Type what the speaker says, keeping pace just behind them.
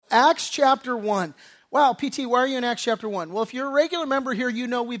Acts chapter 1. Wow, PT, why are you in Acts chapter 1? Well, if you're a regular member here, you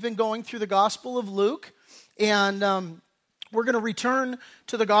know we've been going through the Gospel of Luke, and we're going to return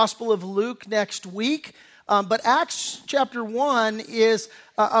to the Gospel of Luke next week. But Acts chapter 1 is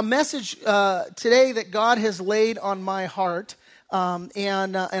a message today that God has laid on my heart.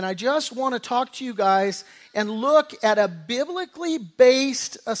 And I just want to talk to you guys and look at a biblically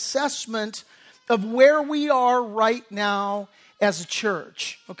based assessment of where we are right now as a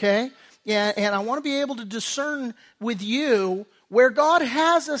church, okay? And I want to be able to discern with you where God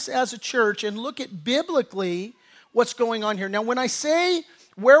has us as a church and look at biblically what's going on here. Now, when I say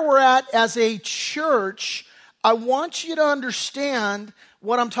where we're at as a church, I want you to understand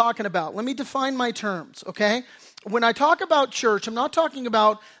what I'm talking about. Let me define my terms, okay? When I talk about church, I'm not talking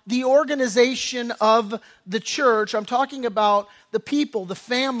about the organization of the church. I'm talking about the people, the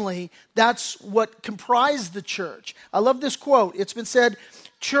family. That's what comprise the church. I love this quote. It's been said,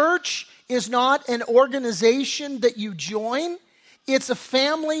 church is not an organization that you join. It's a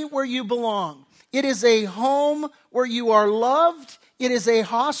family where you belong. It is a home where you are loved. It is a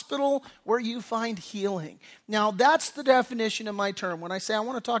hospital where you find healing. Now, that's the definition of my term. When I say I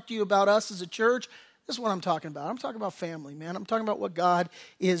want to talk to you about us as a church, this is what I'm talking about. I'm talking about family, man. I'm talking about what God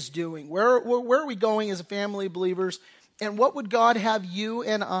is doing. Where are we going as a family of believers? And what would God have you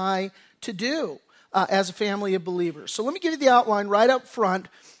and I to do as a family of believers? So let me give you the outline right up front.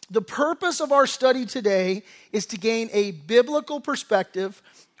 The purpose of our study today is to gain a biblical perspective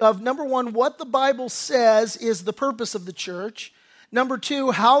of, number one, what the Bible says is the purpose of the church. Number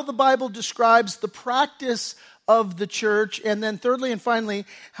two, how the Bible describes the practice of the church. And then thirdly and finally,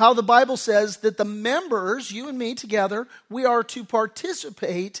 how the Bible says that the members, you and me together, we are to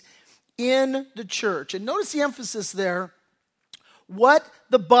participate in the church. And notice the emphasis there, what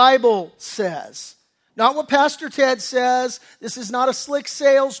the Bible says. Not what Pastor Ted says. This is not a slick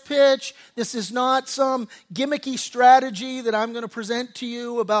sales pitch. This is not some gimmicky strategy that I'm going to present to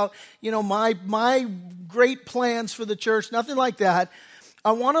you about, my great plans for the church. Nothing like that.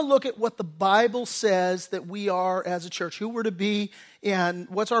 I want to look at what the Bible says that we are as a church, who we're to be, and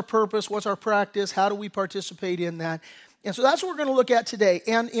what's our purpose, what's our practice, how do we participate in that. And so that's what we're going to look at today.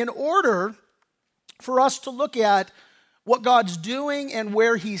 And in order for us to look at what God's doing and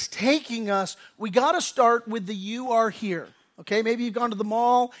where He's taking us, we got to start with the you are here. Okay, maybe you've gone to the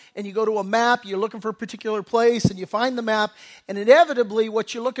mall and you go to a map, you're looking for a particular place and you find the map, and inevitably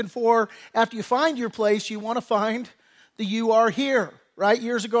what you're looking for after you find your place, you want to find the you are here. Right?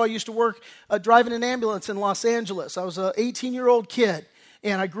 Years ago, I used to work driving an ambulance in Los Angeles. I was an 18-year-old kid,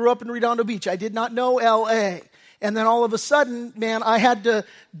 and I grew up in Redondo Beach. I did not know L.A., and then all of a sudden, man, I had to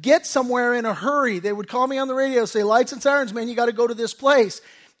get somewhere in a hurry. They would call me on the radio, say, lights and sirens, man, you got to go to this place.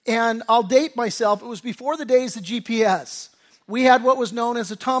 And I'll date myself. It was before the days of GPS. We had what was known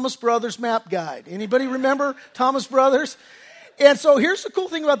as a Thomas Brothers map guide. Anybody remember Thomas Brothers? And so here's the cool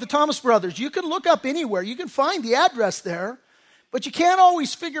thing about the Thomas Brothers. You can look up anywhere. You can find the address there. But you can't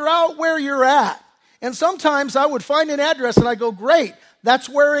always figure out where you're at. And sometimes I would find an address and I go, great, that's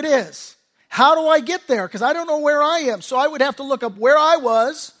where it is. How do I get there? Because I don't know where I am. So I would have to look up where I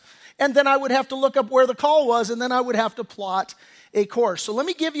was, and then I would have to look up where the call was, and then I would have to plot a course. So let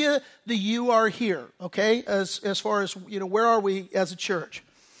me give you the you are here, okay, as far as, where are we as a church?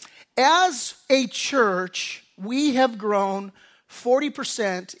 As a church, we have grown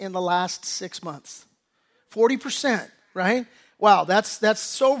 40% in the last 6 months. 40%, right? Wow, that's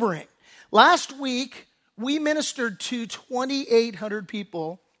sobering. Last week, we ministered to 2,800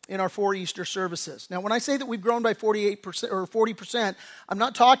 people in our 4 Easter services. Now, when I say that we've grown by 48% or 40%, I'm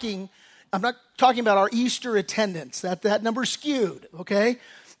not talking about our Easter attendance. That number's skewed, okay?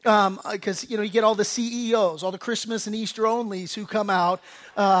 Because you get all the CEOs, all the Christmas and Easter onlys who come out.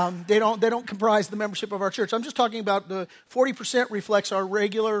 They don't comprise the membership of our church. I'm just talking about the 40% reflects our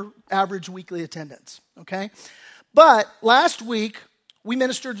regular average weekly attendance, okay? But last week, we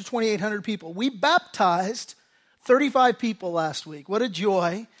ministered to 2,800 people. We baptized 35 people last week. What a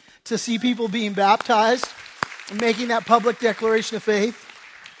joy to see people being baptized and making that public declaration of faith.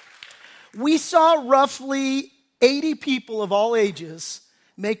 We saw roughly 80 people of all ages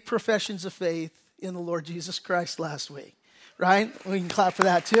make professions of faith in the Lord Jesus Christ last week, right? We can clap for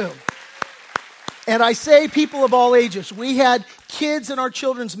that too. And I say people of all ages. We had kids in our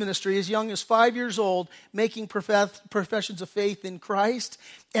children's ministry as young as 5 years old making professions of faith in Christ.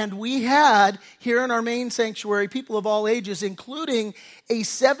 And we had here in our main sanctuary people of all ages, including a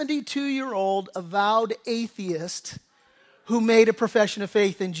 72-year-old avowed atheist who made a profession of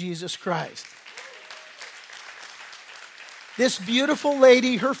faith in Jesus Christ. This beautiful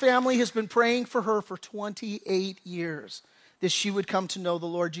lady, her family has been praying for her for 28 years. that she would come to know the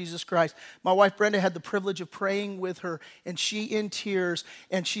Lord Jesus Christ. My wife Brenda had the privilege of praying with her, and she in tears,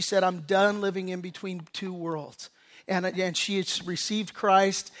 and she said, I'm done living in between two worlds. And she had received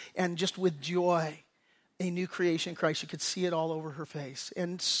Christ, and just with joy, a new creation in Christ. You could see it all over her face.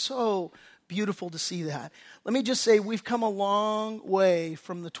 And so beautiful to see that. Let me just say, we've come a long way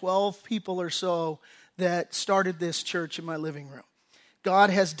from the 12 people or so that started this church in my living room. God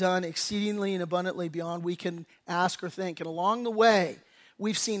has done exceedingly and abundantly beyond we can ask or think. And along the way,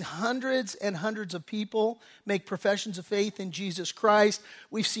 we've seen hundreds and hundreds of people make professions of faith in Jesus Christ.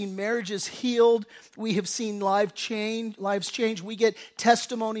 We've seen marriages healed. We have seen lives change. We get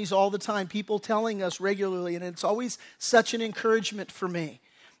testimonies all the time, people telling us regularly, and it's always such an encouragement for me.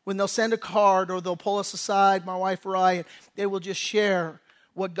 When they'll send a card or they'll pull us aside, my wife or I, and they will just share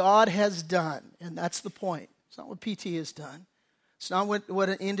what God has done. And that's the point. It's not what PT has done. It's not what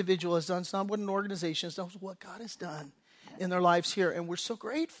an individual has done. It's not what an organization has done. It's what God has done in their lives here. And we're so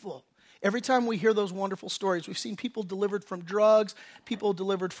grateful. Every time we hear those wonderful stories, we've seen people delivered from drugs, people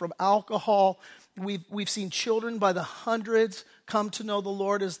delivered from alcohol. We've seen children by the hundreds come to know the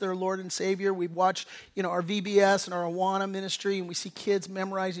Lord as their Lord and Savior. We've watched, our VBS and our Awana ministry, and we see kids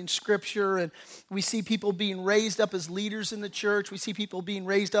memorizing Scripture, and we see people being raised up as leaders in the church. We see people being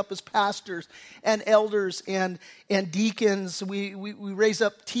raised up as pastors and elders and deacons. We raise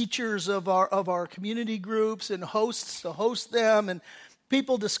up teachers of our community groups and hosts to host them, and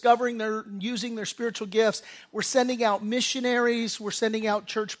people discovering using their spiritual gifts. We're sending out missionaries. We're sending out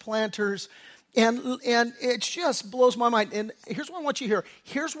church planters. And it just blows my mind. And here's what I want you to hear.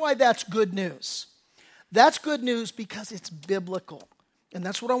 Here's why that's good news. That's good news because it's biblical. And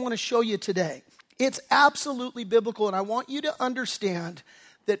that's what I want to show you today. It's absolutely biblical. And I want you to understand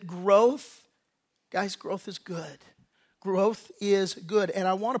that growth is good. Growth is good. And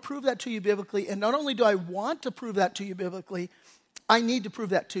I want to prove that to you biblically. And not only do I want to prove that to you biblically, I need to prove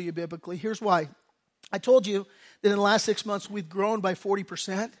that to you biblically. Here's why. I told you that in the last 6 months we've grown by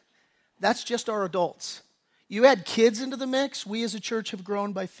 40%. That's just our adults. You add kids into the mix, we as a church have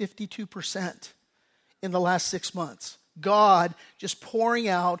grown by 52% in the last 6 months. God just pouring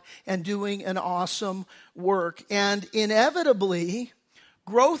out and doing an awesome work. And inevitably,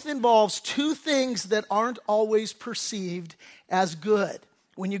 growth involves two things that aren't always perceived as good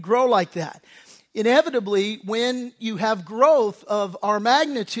when you grow like that. Inevitably, when you have growth of our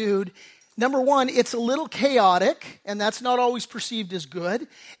magnitude, number one, it's a little chaotic, and that's not always perceived as good.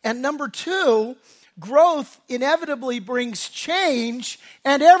 And number two, growth inevitably brings change,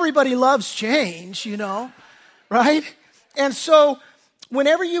 and everybody loves change, right? And so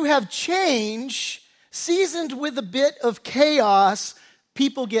whenever you have change seasoned with a bit of chaos,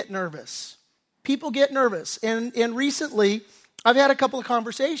 people get nervous. People get nervous. And recently, I've had a couple of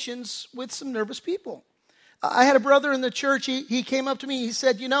conversations with some nervous people. I had a brother in the church. He came up to me. He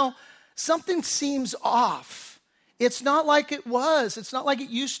said, something seems off. It's not like it was. It's not like it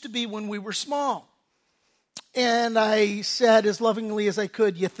used to be when we were small. And I said as lovingly as I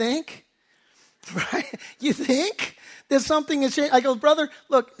could, you think? Right? You think that something has changed? I go, brother,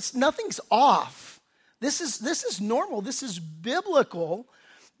 look, nothing's off. This is normal. This is biblical.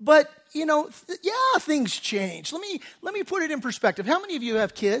 But, things change. Let me put it in perspective. How many of you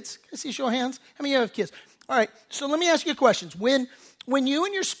have kids? Can I see a show of hands? How many of you have kids? All right, so let me ask you questions. When you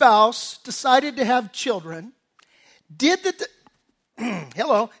and your spouse decided to have children, did the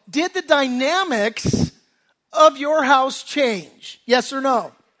dynamics of your house change? Yes or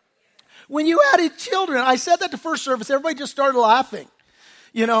no? When you added children, I said that to first service, everybody just started laughing.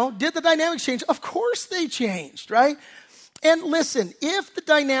 Did the dynamics change? Of course they changed, right? And listen, if the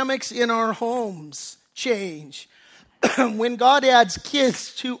dynamics in our homes change, when God adds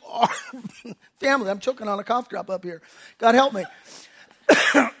kids to our family, I'm choking on a cough drop up here. God help me.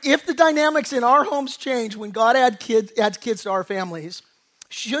 If the dynamics in our homes change when God adds kids to our families,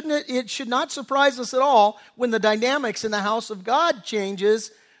 it should not surprise us at all when the dynamics in the house of God changes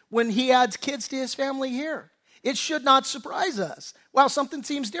when he adds kids to his family here. It should not surprise us. Wow, something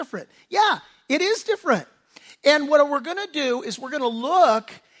seems different. Yeah, it is different. And what we're going to do is we're going to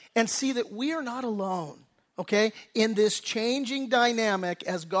look and see that we are not alone, okay, in this changing dynamic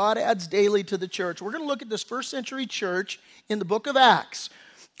as God adds daily to the church. We're going to look at this first century church in the book of Acts,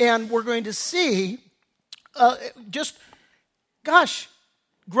 and we're going to see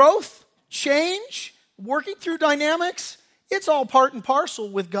growth, change, working through dynamics. It's all part and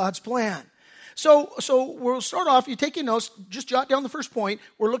parcel with God's plan. So we'll start off, you take your notes, just jot down the first point.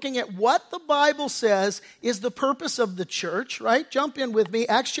 We're looking at what the Bible says is the purpose of the church, right? Jump in with me,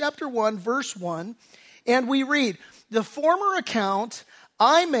 Acts chapter 1, verse 1. And we read, the former account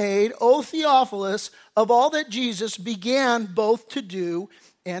I made, O Theophilus, of all that Jesus began both to do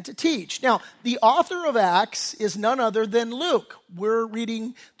and to teach. Now, the author of Acts is none other than Luke. We're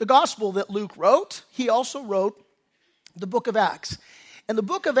reading the gospel that Luke wrote. He also wrote the book of Acts. And the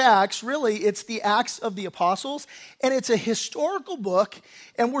book of Acts, really, it's the Acts of the Apostles, and it's a historical book,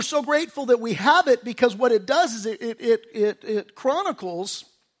 and we're so grateful that we have it because what it does is it chronicles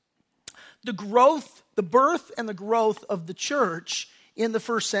the growth, the birth and the growth of the church in the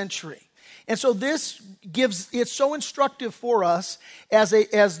first century. And so this it's so instructive for us as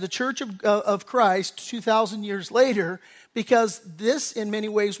the Church of Christ 2,000 years later, because this, in many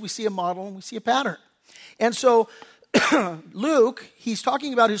ways, we see a model and we see a pattern. And so Luke, he's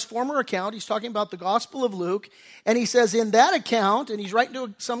talking about his former account. He's talking about the Gospel of Luke. And he says in that account, and he's writing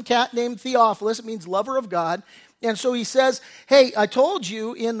to some cat named Theophilus, it means lover of God. And so he says, hey, I told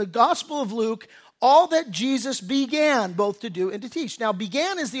you in the Gospel of Luke, all that Jesus began both to do and to teach. Now,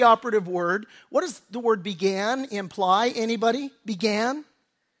 began is the operative word. What does the word began imply? Anybody? Began?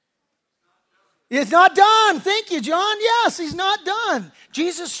 It's not done. Thank you, John. Yes, he's not done.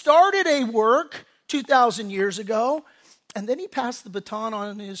 Jesus started a work 2,000 years ago, and then he passed the baton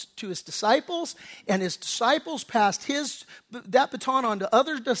on to his disciples, and his disciples passed that baton on to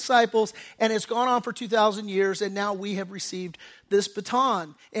other disciples, and it's gone on for 2,000 years, and now we have received this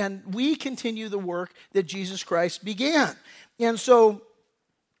baton, and we continue the work that Jesus Christ began. And so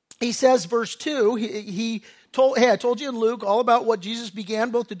he says, verse 2, I told you in Luke all about what Jesus began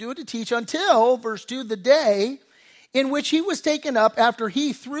both to do and to teach until, verse 2, the day in which he was taken up after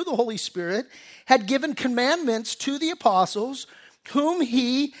he, through the Holy Spirit, had given commandments to the apostles whom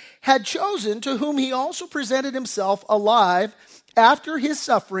he had chosen, to whom he also presented himself alive after his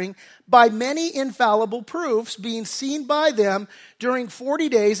suffering by many infallible proofs, being seen by them during 40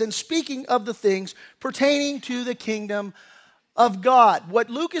 days and speaking of the things pertaining to the kingdom of God. What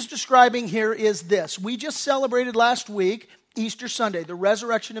Luke is describing here is this. We just celebrated last week Easter Sunday, the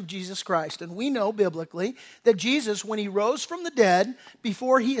resurrection of Jesus Christ. And we know biblically that Jesus, when he rose from the dead,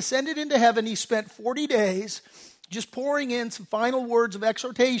 before he ascended into heaven, he spent 40 days just pouring in some final words of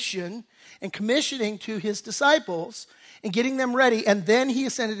exhortation and commissioning to his disciples and getting them ready. And then he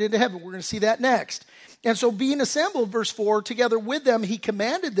ascended into heaven. We're going to see that next. And so being assembled, verse 4, together with them, he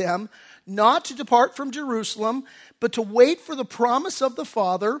commanded them not to depart from Jerusalem, but to wait for the promise of the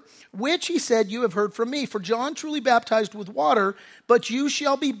Father, which he said, you have heard from me. For John truly baptized with water, but you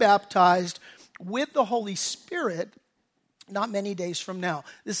shall be baptized with the Holy Spirit not many days from now.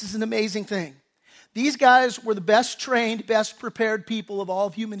 This is an amazing thing. These guys were the best trained, best prepared people of all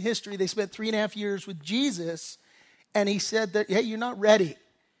of human history. They spent 3.5 years with Jesus, and he said that, hey, you're not ready,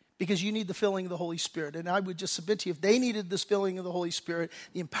 because you need the filling of the Holy Spirit. And I would just submit to you, if they needed this filling of the Holy Spirit,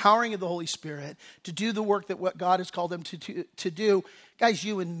 the empowering of the Holy Spirit to do the work that what God has called them to do, guys,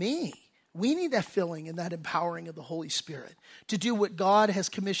 you and me, we need that filling and that empowering of the Holy Spirit to do what God has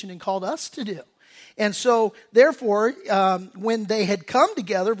commissioned and called us to do. And so, therefore, when they had come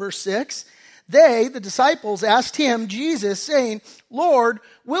together, verse 6, they, the disciples, asked him, Jesus, saying, Lord,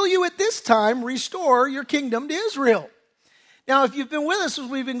 will you at this time restore your kingdom to Israel? Now, if you've been with us as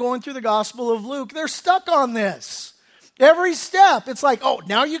we've been going through the Gospel of Luke, they're stuck on this. Every step, it's like, oh,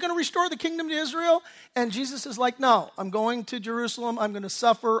 now you're going to restore the kingdom to Israel? And Jesus is like, no, I'm going to Jerusalem. I'm going to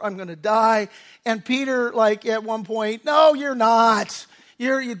suffer. I'm going to die. And Peter, like, at one point, no, you're not.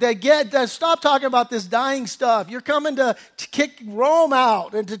 Stop talking about this dying stuff. You're coming to kick Rome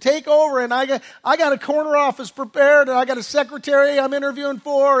out and to take over. And I got a corner office prepared, and I got a secretary I'm interviewing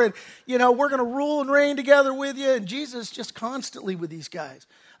for, and we're going to rule and reign together with you. And Jesus just constantly with these guys.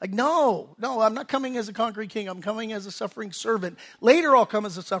 Like, no, I'm not coming as a conquering king. I'm coming as a suffering servant. Later I'll come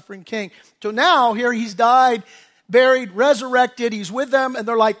as a suffering king. So now here he's died, buried, resurrected. He's with them, and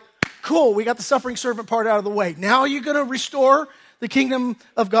they're like, cool, we got the suffering servant part out of the way. Now you're going to restore the kingdom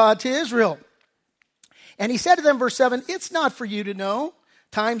of God to Israel. And he said to them, verse 7, it's not for you to know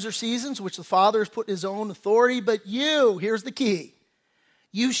times or seasons which the Father has put in his own authority, but you, here's the key,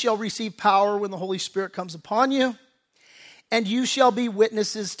 you shall receive power when the Holy Spirit comes upon you, and you shall be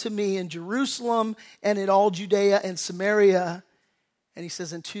witnesses to me in Jerusalem and in all Judea and Samaria. And he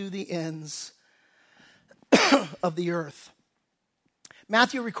says, and to the ends of the earth.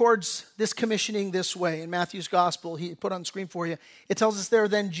 Matthew records this commissioning this way in Matthew's gospel. He put on the screen for you. It tells us there,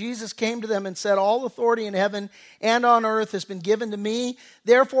 then Jesus came to them and said, all authority in heaven and on earth has been given to me.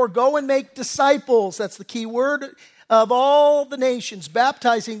 Therefore, go and make disciples. That's the key word. Of all the nations,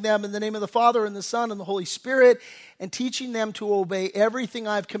 baptizing them in the name of the Father and the Son and the Holy Spirit, and teaching them to obey everything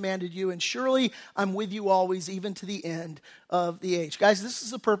I've commanded you. And surely I'm with you always, even to the end of the age. Guys, this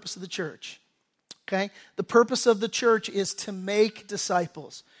is the purpose of the church. okay? The purpose of the church is to make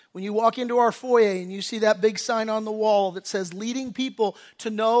disciples. When you walk into our foyer and you see that big sign on the wall that says leading people to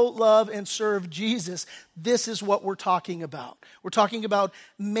know, love, and serve Jesus, this is what we're talking about. We're talking about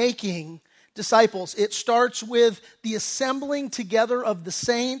making disciples. It starts with the assembling together of the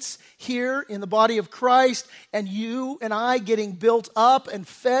saints here in the body of Christ, and you and I getting built up and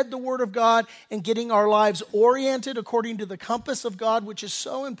fed the Word of God and getting our lives oriented according to the compass of God, which is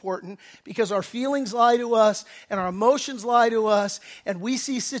so important because our feelings lie to us and our emotions lie to us, and we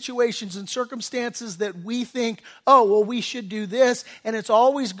see situations and circumstances that we think, oh, well, we should do this, and it's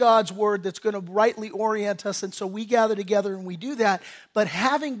always God's Word that's going to rightly orient us, and so we gather together and we do that. But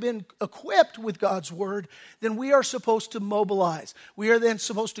having been equipped with God's Word, then we are supposed to mobilize. We are then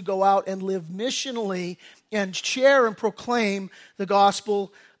supposed to go out and live missionally and share and proclaim the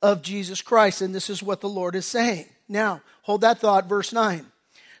gospel of Jesus Christ. And this is what the Lord is saying. Now, hold that thought, verse 9.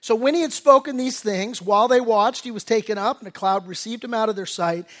 So when he had spoken these things, while they watched, he was taken up, and a cloud received him out of their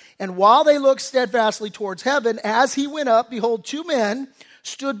sight. And while they looked steadfastly towards heaven, as he went up, behold, two men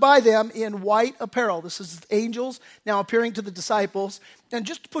stood by them in white apparel. This is angels now appearing to the disciples. And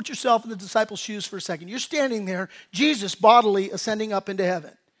just put yourself in the disciples' shoes for a second. You're standing there, Jesus bodily ascending up into heaven.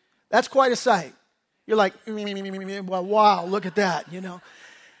 That's quite a sight. You're like, well, wow, look at that, you know.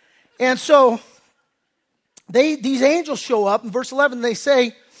 And so these angels show up. In verse 11, they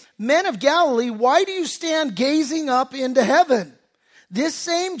say, Men of Galilee, why do you stand gazing up into heaven? This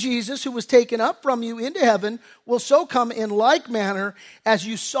same Jesus who was taken up from you into heaven will so come in like manner as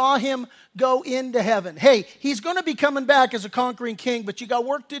you saw him go into heaven. Hey, he's going to be coming back as a conquering king, but you got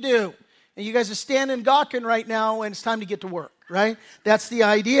work to do. And you guys are standing gawking right now, and it's time to get to work, right? That's the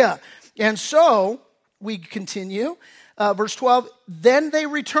idea. And so we continue. Verse 12, Then they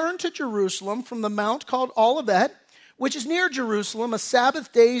returned to Jerusalem from the mount called Olivet, which is near Jerusalem, a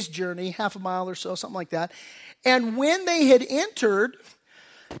Sabbath day's journey, half a mile or so, something like that. And when they had entered,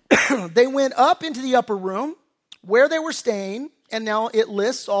 they went up into the upper room where they were staying. And now it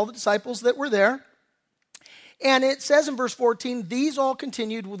lists all the disciples that were there. And it says in verse 14, These all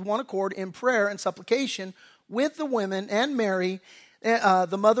continued with one accord in prayer and supplication with the women and Mary,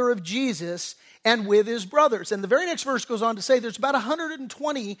 the mother of Jesus, and with his brothers. And the very next verse goes on to say there's about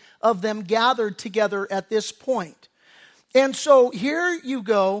 120 of them gathered together at this point. And so here you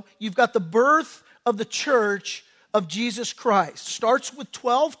go. You've got the birth of the church of Jesus Christ. Starts with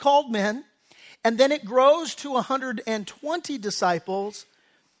 12 called men, and then it grows to 120 disciples,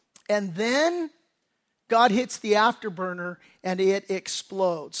 and then God hits the afterburner and it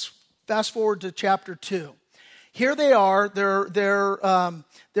explodes. Fast forward to chapter 2. Here they are, they're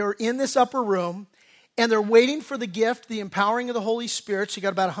in this upper room, and they're waiting for the gift, the empowering of the Holy Spirit. So you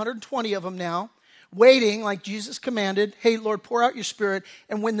got about 120 of them now, waiting like Jesus commanded, hey, Lord, pour out your Spirit.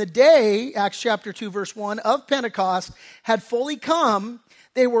 And when the day, Acts chapter 2, verse 1, of Pentecost had fully come,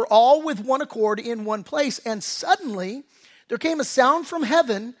 they were all with one accord in one place. And suddenly there came a sound from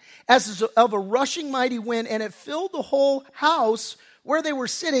heaven as of a rushing mighty wind, and it filled the whole house where they were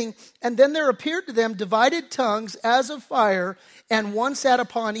sitting. And then there appeared to them divided tongues as of fire, and one sat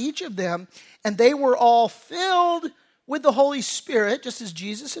upon each of them. And they were all filled with the Holy Spirit, just as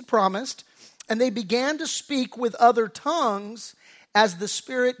Jesus had promised. And they began to speak with other tongues as the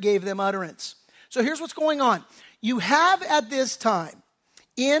Spirit gave them utterance. So here's what's going on. You have at this time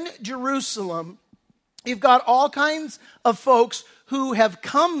in Jerusalem, you've got all kinds of folks who have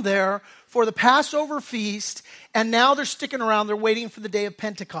come there for the Passover feast, and now they're sticking around. They're waiting for the day of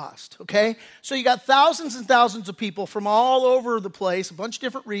Pentecost, okay? So you got thousands and thousands of people from all over the place, a bunch of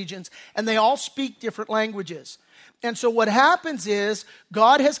different regions, and they all speak different languages. And so what happens is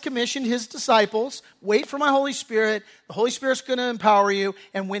God has commissioned his disciples, wait for my Holy Spirit. The Holy Spirit's going to empower you.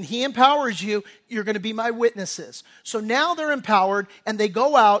 And when he empowers you, you're going to be my witnesses. So now they're empowered, and they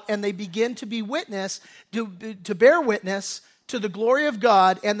go out and they begin to be witness, to bear witness to the glory of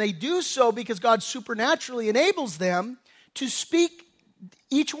God. And they do so because God supernaturally enables them to speak,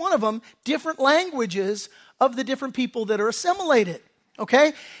 each one of them, different languages of the different people that are assimilated.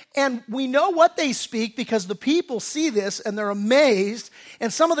 Okay? And we know what they speak because the people see this and they're amazed.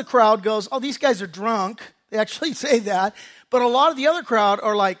 And some of the crowd goes, oh, these guys are drunk. They actually say that. But a lot of the other crowd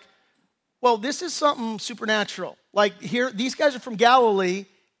are like, well, this is something supernatural. Like here, these guys are from Galilee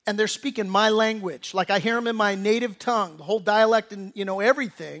and they're speaking my language. Like I hear them in my native tongue, the whole dialect and,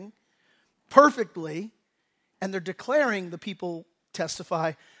 everything perfectly. And they're declaring, the people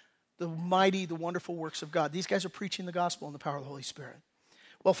testify, the mighty, the wonderful works of God. These guys are preaching the gospel in the power of the Holy Spirit.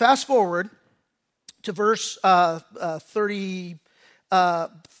 Well, fast forward to verse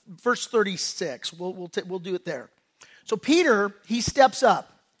 36. We'll do it there. So Peter, he steps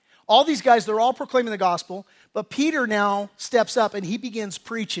up. all these guys, they're all proclaiming the gospel, but Peter now steps up and he begins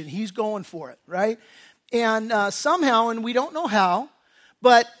preaching. He's going for it, right? And somehow, and we don't know how,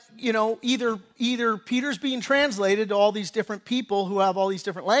 but, either Peter's being translated to all these different people who have all these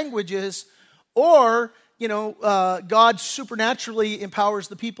different languages, or, God supernaturally empowers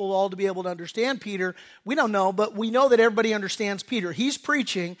the people all to be able to understand Peter. We don't know, but we know that everybody understands Peter. He's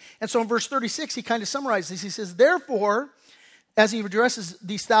preaching, and so in verse 36, he kind of summarizes. He says, therefore, as he addresses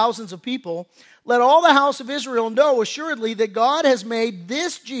these thousands of people, let all the house of Israel know assuredly that God has made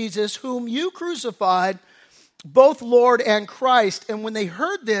this Jesus, whom you crucified, both Lord and Christ. And when they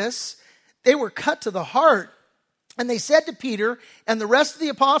heard this, they were cut to the heart. And they said to Peter and the rest of the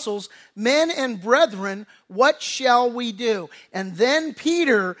apostles, men and brethren, what shall we do? And then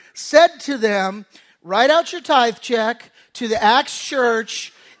Peter said to them, write out your tithe check to the Acts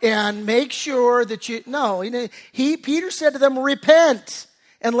church and make sure that Peter said to them, repent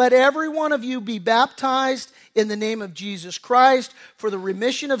and let every one of you be baptized in the name of Jesus Christ for the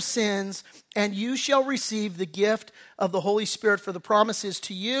remission of sins, and you shall receive the gift of the Holy Spirit, for the promises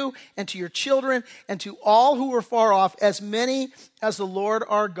to you and to your children and to all who are far off, as many as the Lord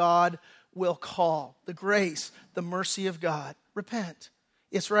our God will call. The grace, the mercy of God. Repent.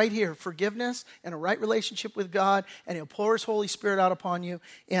 It's right here. Forgiveness and a right relationship with God, and He'll pour His Holy Spirit out upon you.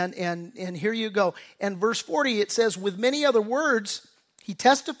 And here you go. And verse 40, it says, with many other words, He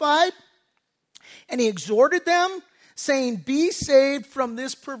testified and He exhorted them, saying, be saved from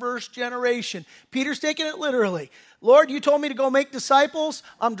this perverse generation. Peter's taking it literally. Lord, you told me to go make disciples.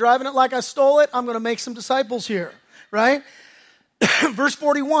 I'm driving it like I stole it. I'm going to make some disciples here, right? Verse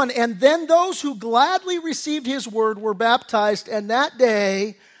 41, and then those who gladly received His word were baptized, and that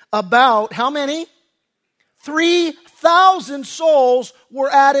day about, how many? 3,000 souls were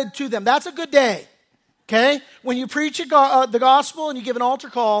added to them. That's a good day. Okay? When you preach the gospel and you give an altar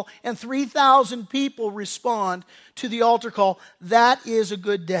call and 3,000 people respond to the altar call, that is a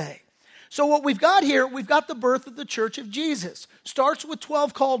good day. So what we've got here, we've got the birth of the church of Jesus. Starts with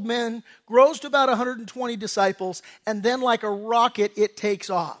 12 called men, grows to about 120 disciples, and then like a rocket, it takes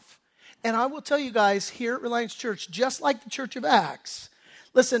off. And I will tell you guys, here at Reliance Church, just like the Church of Acts,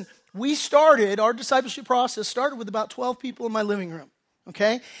 listen, our discipleship process started with about 12 people in my living room.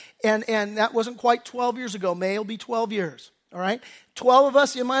 Okay? And that wasn't quite 12 years ago. May will be 12 years. All right? 12 of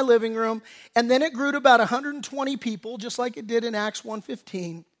us in my living room. And then it grew to about 120 people, just like it did in Acts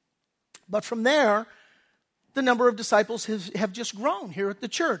 1:15. But from there, the number of disciples have just grown here at the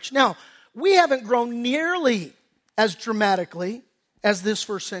church. Now, we haven't grown nearly as dramatically as this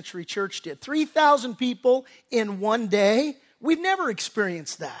first century church did. 3,000 people in one day. We've never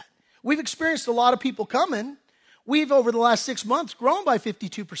experienced that. We've experienced a lot of people coming. We've, over the last 6 months, grown by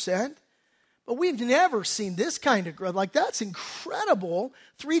 52%, but we've never seen this kind of growth. Like, that's incredible.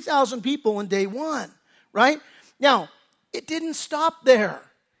 3,000 people in day one, right? Now, it didn't stop there.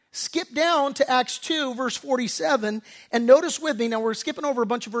 Skip down to Acts 2, verse 47, and notice with me, now we're skipping over a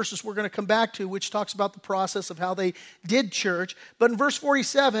bunch of verses we're going to come back to, which talks about the process of how they did church. But in verse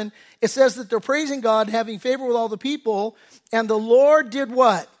 47, it says that they're praising God, having favor with all the people, and the Lord did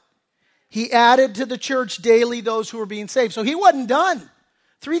what? He added to the church daily those who were being saved. So He wasn't done.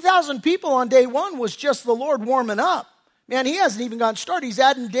 3,000 people on day one was just the Lord warming up. Man, He hasn't even gotten started. He's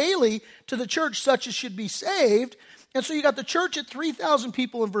adding daily to the church such as should be saved. And so you got the church at 3,000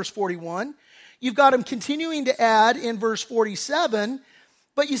 people in verse 41. You've got Him continuing to add in verse 47.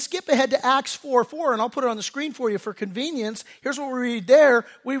 But you skip ahead to Acts 4:4, and I'll put it on the screen for you for convenience. Here's what we read there.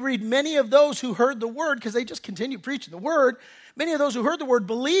 We read, many of those who heard the word, because they just continue preaching the word, many of those who heard the word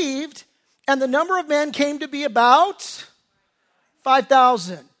believed, and the number of men came to be about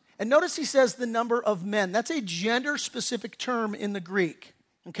 5,000. And notice he says the number of men. That's a gender-specific term in the Greek,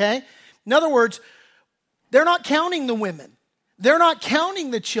 okay? In other words, they're not counting the women. They're not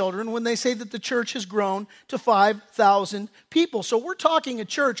counting the children when they say that the church has grown to 5,000 people. So we're talking a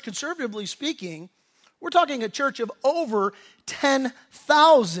church, conservatively speaking, we're talking a church of over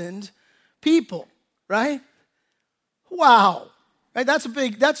 10,000 people, right? Wow. Right?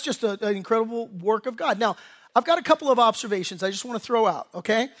 That's just an incredible work of God. Now, I've got a couple of observations I just want to throw out,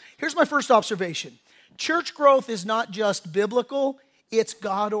 okay? Here's my first observation. Church growth is not just biblical, it's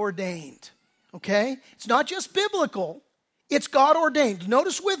God-ordained, okay? It's not just biblical, it's God-ordained.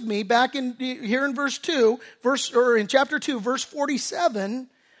 Notice with me, back here in in chapter 2, verse 47,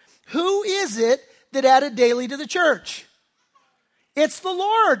 who is it that added daily to the church? It's the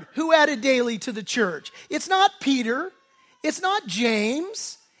Lord who added daily to the church. It's not Peter. It's not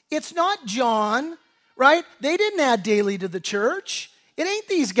James. It's not John, right? They didn't add daily to the church. It ain't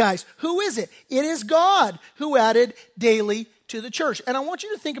these guys. Who is it? It is God who added daily to the church. And I want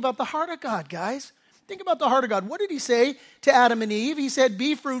you to think about the heart of God, guys. Think about the heart of God. What did he say to Adam and Eve? He said,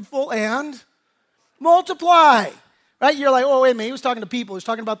 be fruitful and multiply. Right? You're like, oh, wait a minute. He was talking to people. He was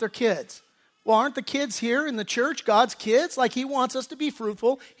talking about their kids. Well, aren't the kids here in the church God's kids? Like, he wants us to be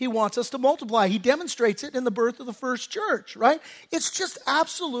fruitful. He wants us to multiply. He demonstrates it in the birth of the first church, right? It's just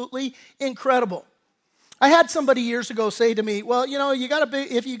absolutely incredible. I had somebody years ago say to me, well,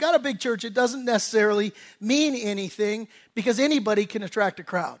 if you got a big church, it doesn't necessarily mean anything because anybody can attract a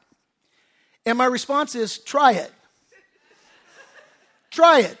crowd. And my response is, try it.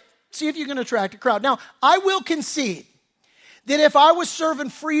 Try it. See if you can attract a crowd. Now, I will concede that if I was serving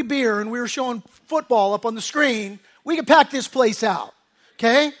free beer and we were showing football up on the screen, we could pack this place out,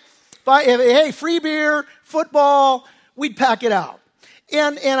 okay? Hey, free beer, football, we'd pack it out.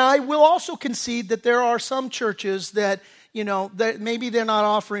 And I will also concede that there are some churches that, that maybe they're not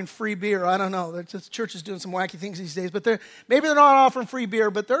offering free beer. I don't know. The church is doing some wacky things these days, but maybe they're not offering free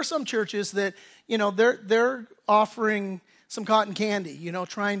beer, but there are some churches that, they're offering some cotton candy,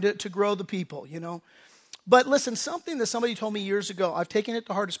 trying to grow the people, But listen, something that somebody told me years ago, I've taken it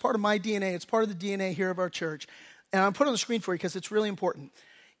to heart. It's part of my DNA. It's part of the DNA here of our church. And I'm putting it on the screen for you because it's really important.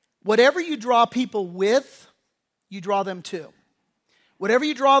 Whatever you draw people with, you draw them to. Whatever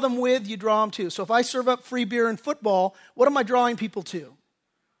you draw them with, you draw them to. So if I serve up free beer and football, what am I drawing people to?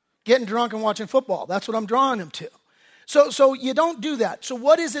 Getting drunk and watching football. That's what I'm drawing them to. So you don't do that. So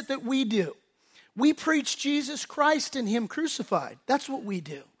what is it that we do? We preach Jesus Christ and Him crucified. That's what we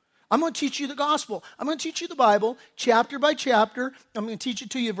do. I'm going to teach you the gospel. I'm going to teach you the Bible chapter by chapter. I'm going to teach it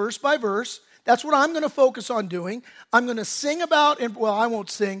to you verse by verse. That's what I'm going to focus on doing. I'm going to sing about, I won't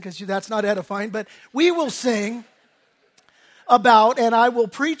sing because that's not edifying, but we will sing about and I will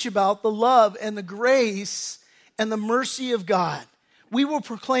preach about the love and the grace and the mercy of God. We will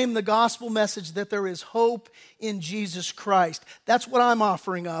proclaim the gospel message that there is hope in Jesus Christ. That's what I'm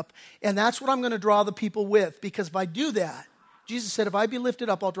offering up, and that's what I'm going to draw the people with, because if I do that, Jesus said, if I be lifted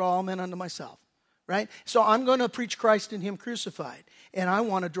up, I'll draw all men unto myself, right? So I'm going to preach Christ and Him crucified, and I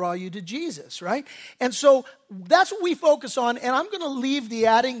want to draw you to Jesus, right? And so that's what we focus on, and I'm going to leave the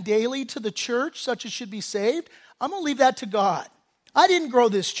adding daily to the church, such as should be saved. I'm going to leave that to God. I didn't grow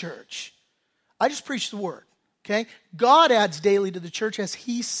this church. I just preach the word, okay? God adds daily to the church as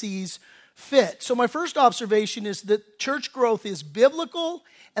He sees fit. So my first observation is that church growth is biblical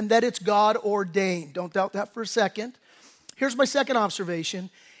and that it's God ordained. Don't doubt that for a second. Here's my second observation.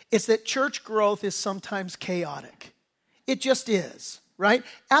 It's that church growth is sometimes chaotic. It just is, right?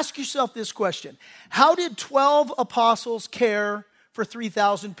 Ask yourself this question. How did 12 apostles care for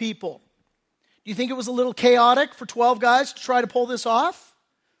 3,000 people? Do you think it was a little chaotic for 12 guys to try to pull this off?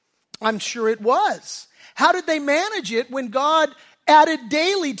 I'm sure it was. How did they manage it when God added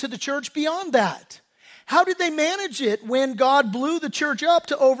daily to the church beyond that? How did they manage it when God blew the church up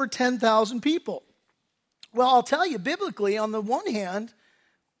to over 10,000 people? Well, I'll tell you, biblically, on the one hand,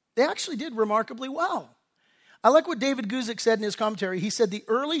 they actually did remarkably well. I like what David Guzik said in his commentary. He said the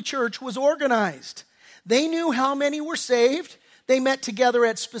early church was organized. They knew how many were saved. They met together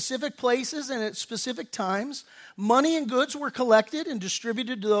at specific places and at specific times. Money and goods were collected and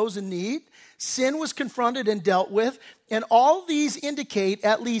distributed to those in need. Sin was confronted and dealt with. And all these indicate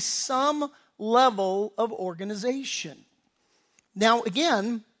at least some level of organization. Now,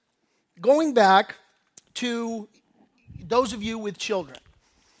 again, going back to those of you with children,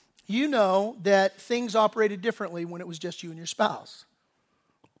 you know that things operated differently when it was just you and your spouse.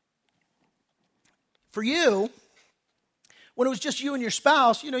 For you, when it was just you and your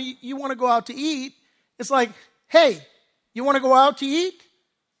spouse, you want to go out to eat. It's like, hey, you want to go out to eat?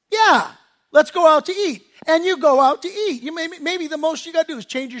 Yeah, let's go out to eat. And you go out to eat. Maybe the most you got to do is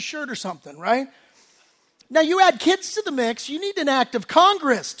change your shirt or something, right? Now, you add kids to the mix. You need an act of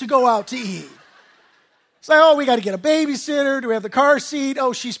Congress to go out to eat. It's like, oh, we got to get a babysitter. Do we have the car seat?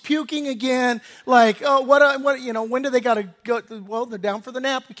 Oh, she's puking again. Like, oh, when do they got to go? Well, they're down for the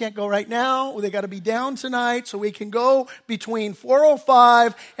nap. We can't go right now. They got to be down tonight so we can go between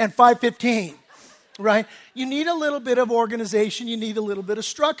 4:05 and 5:15, right? You need a little bit of organization. You need a little bit of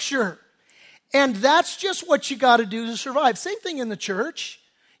structure. And that's just what you got to do to survive. Same thing in the church.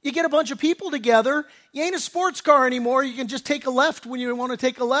 You get a bunch of people together. You ain't a sports car anymore. You can just take a left when you want to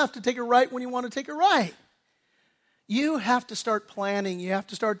take a left and take a right when you want to take a right. You have to start planning. You have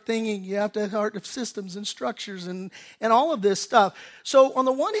to start thinking. You have to start systems and structures and all of this stuff. So on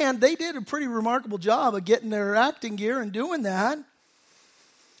the one hand, they did a pretty remarkable job of getting their acting gear and doing that.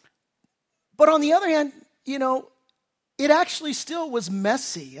 But on the other hand, it actually still was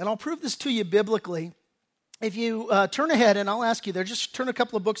messy. And I'll prove this to you biblically. If you turn ahead, and I'll ask you there, just turn a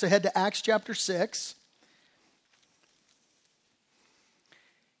couple of books ahead to Acts chapter 6.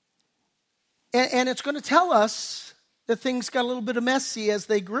 And it's going to tell us that things got a little bit messy as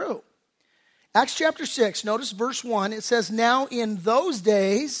they grew. Acts chapter 6, notice verse 1, it says, now in those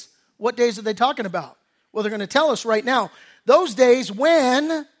days, what days are they talking about? Well, they're going to tell us right now. Those days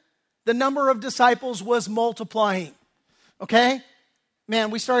when the number of disciples was multiplying. Okay?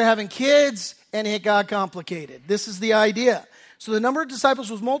 Man, we started having kids and it got complicated. This is the idea. So the number of disciples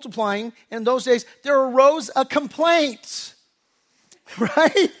was multiplying. And in those days, there arose a complaint.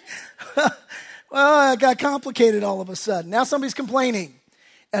 Right? Well, it got complicated all of a sudden. Now somebody's complaining.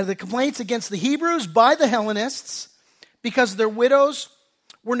 The complaints against the Hebrews by the Hellenists because their widows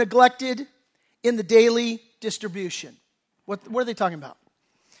were neglected in the daily distribution. What are they talking about?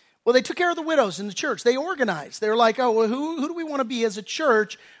 Well, they took care of the widows in the church. They organized. They were like, oh, well, who do we want to be as a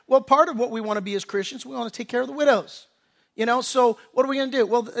church? Well, part of what we want to be as Christians, we want to take care of the widows. You know, so what are we going to do?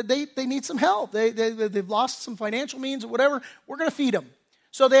 Well, they need some help. They've lost some financial means or whatever. We're going to feed them.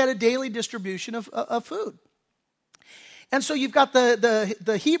 So they had a daily distribution of food. And so you've got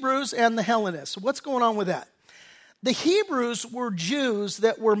the Hebrews and the Hellenists. What's going on with that? The Hebrews were Jews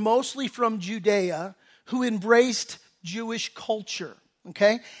that were mostly from Judea who embraced Jewish culture.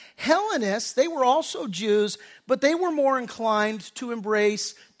 Okay? Hellenists, they were also Jews, but they were more inclined to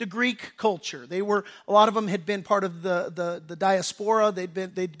embrace the Greek culture. A lot of them had been part of the diaspora.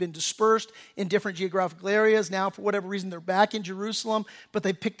 They'd been dispersed in different geographical areas. Now, for whatever reason, they're back in Jerusalem, but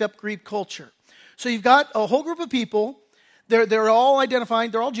they picked up Greek culture. So you've got a whole group of people. They're all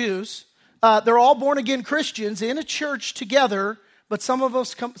identifying, they're all Jews. They're all born-again Christians in a church together, but some of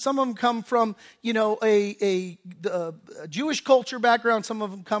them come from, a Jewish culture background. Some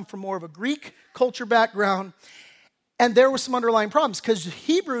of them come from more of a Greek culture background. And there were some underlying problems because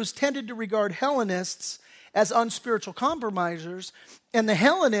Hebrews tended to regard Hellenists as unspiritual compromisers, and the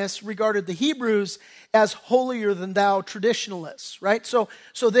Hellenists regarded the Hebrews as holier-than-thou traditionalists, right? So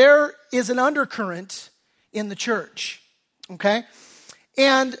there is an undercurrent in the church, okay?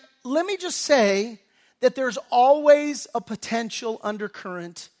 And let me just say that there's always a potential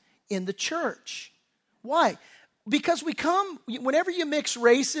undercurrent in the church. Why? Because whenever you mix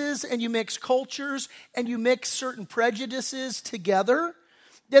races and you mix cultures and you mix certain prejudices together,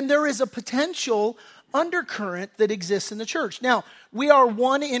 then there is a potential undercurrent that exists in the church. Now, we are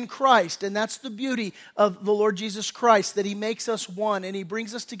one in Christ, and that's the beauty of the Lord Jesus Christ, that he makes us one, and he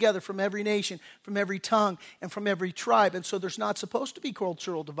brings us together from every nation, from every tongue, and from every tribe. And so there's not supposed to be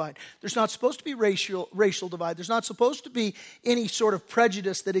cultural divide. There's not supposed to be racial divide. There's not supposed to be any sort of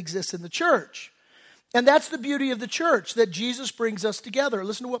prejudice that exists in the church. And that's the beauty of the church, that Jesus brings us together.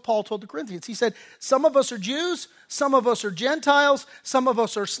 Listen to what Paul told the Corinthians. He said, some of us are Jews, some of us are Gentiles, some of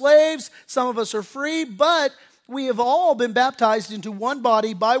us are slaves, some of us are free, but we have all been baptized into one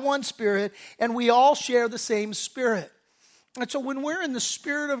body by one Spirit, and we all share the same Spirit. And so when we're in the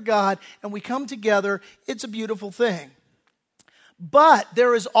Spirit of God and we come together, it's a beautiful thing. But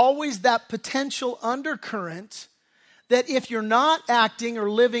there is always that potential undercurrent that if you're not acting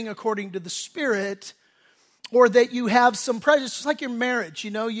or living according to the Spirit, or that you have some prejudice, just like your marriage,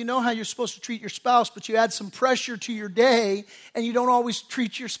 you know how you're supposed to treat your spouse, but you add some pressure to your day, and you don't always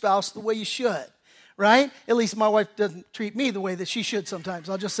treat your spouse the way you should, right? At least my wife doesn't treat me the way that she should sometimes.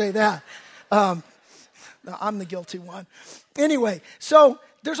 I'll just say that. No, I'm the guilty one. Anyway, so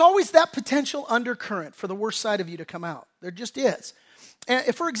there's always that potential undercurrent for the worst side of you to come out. There just is.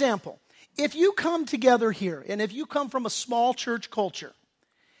 And for example, if you come together here, and if you come from a small church culture,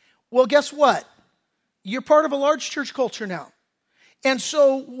 well, guess what? You're part of a large church culture now. And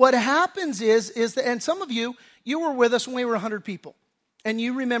so what happens is that, and some of you were with us when we were 100 people. And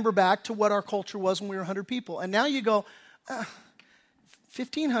you remember back to what our culture was when we were 100 people. And now you go,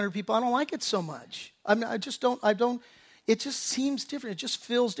 1,500 people, I don't like it so much. It just seems different. It just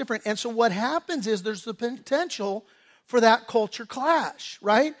feels different. And so what happens is there's the potential for that culture clash,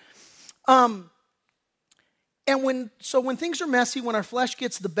 right? And when things are messy, when our flesh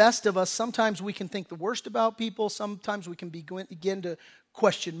gets the best of us, sometimes we can think the worst about people. Sometimes we can begin to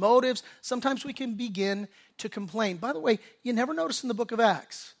question motives. Sometimes we can begin to complain. By the way, you never notice in the book of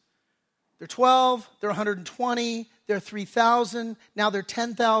Acts. They're 12, they're 120, they're 3,000, now they're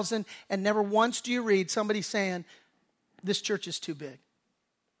 10,000, and never once do you read somebody saying, this church is too big.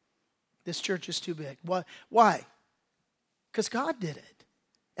 This church is too big. Why? Because God did it,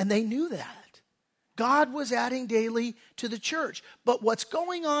 and they knew that. God was adding daily to the church. But what's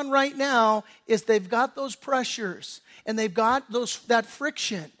going on right now is they've got those pressures and they've got that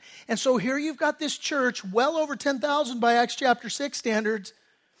friction. And so here you've got this church, well over 10,000 by Acts chapter 6 standards,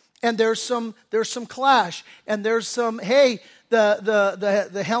 and there's some clash, and there's some, hey,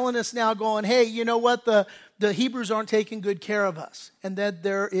 the Hellenists now going, hey, you know what, the Hebrews aren't taking good care of us. And then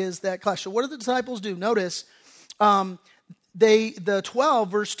there is that clash. So what do the disciples do? Notice, the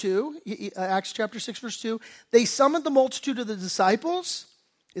 12, verse 2, Acts chapter 6, verse 2, they summoned the multitude of the disciples.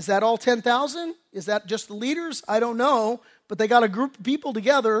 Is that all 10,000? Is that just the leaders? I don't know. But they got a group of people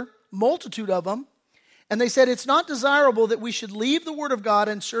together, multitude of them. And they said, it's not desirable that we should leave the word of God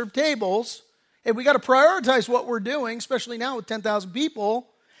and serve tables. Hey, we got to prioritize what we're doing, especially now with 10,000 people.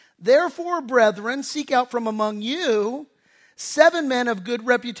 Therefore, brethren, seek out from among you 7 men of good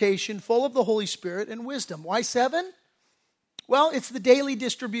reputation, full of the Holy Spirit and wisdom. Why 7? Well, it's the daily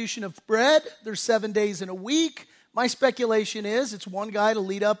distribution of bread. There's 7 days in a week. My speculation is it's one guy to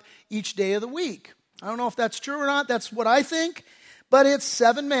lead up each day of the week. I don't know if that's true or not. That's what I think. But it's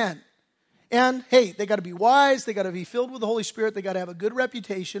 7 men. And, hey, they got to be wise. They got to be filled with the Holy Spirit. They got to have a good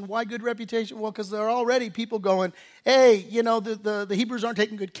reputation. Why good reputation? Well, because there are already people going, hey, you know, the Hebrews aren't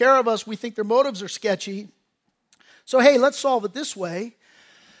taking good care of us. We think their motives are sketchy. So, hey, let's solve it this way.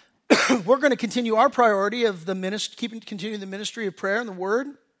 We're going to continue our priority of continuing the ministry of prayer and the word.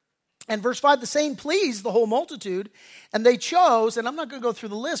 And verse 5, the saying pleased the whole multitude, and they chose, and I'm not going to go through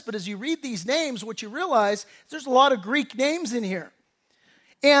the list, but as you read these names, what you realize, there's a lot of Greek names in here.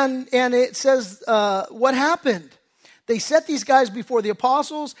 And it says, what happened? They set these guys before the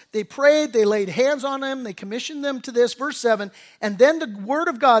apostles, they prayed, they laid hands on them, they commissioned them to this, verse 7, and then the word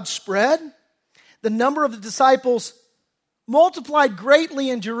of God spread. The number of the disciples multiplied greatly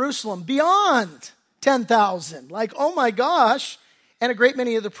in Jerusalem, beyond 10,000. Like, oh my gosh. And a great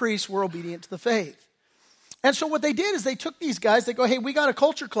many of the priests were obedient to the faith. And so what they did is they took these guys, they go, hey, we got a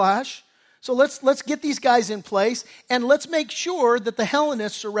culture clash, so let's get these guys in place, and let's make sure that the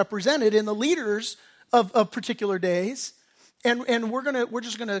Hellenists are represented in the leaders of particular days, and we're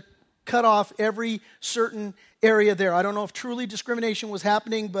just gonna cut off every certain area there. I don't know if truly discrimination was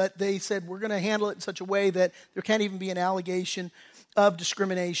happening, but they said we're going to handle it in such a way that there can't even be an allegation of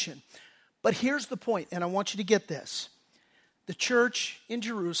discrimination. But here's the point, and I want you to get this. The church in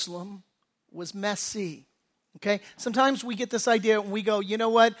Jerusalem was messy, okay? Sometimes we get this idea and we go, you know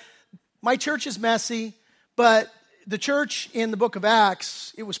what? My church is messy, but the church in the book of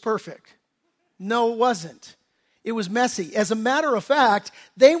Acts, it was perfect. No, it wasn't. It was messy. As a matter of fact,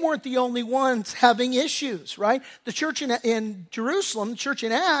 they weren't the only ones having issues, right? The church in Jerusalem, the church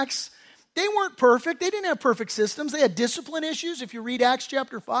in Acts, they weren't perfect. They didn't have perfect systems. They had discipline issues. If you read Acts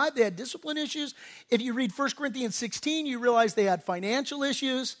chapter 5, they had discipline issues. If you read 1 Corinthians 16, you realize they had financial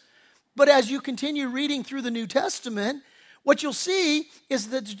issues. But as you continue reading through the New Testament, what you'll see is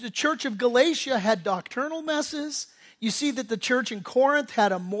that the church of Galatia had doctrinal messes. You see that the church in Corinth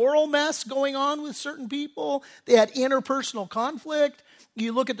had a moral mess going on with certain people. They had interpersonal conflict.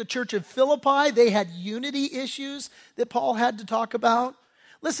 You look at the church of Philippi, they had unity issues that Paul had to talk about.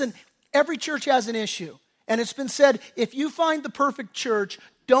 Listen, every church has an issue. And it's been said, if you find the perfect church,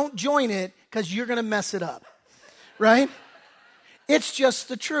 don't join it because you're going to mess it up. Right? It's just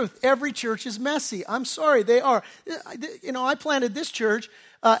the truth. Every church is messy. I'm sorry, they are. You know, I planted this church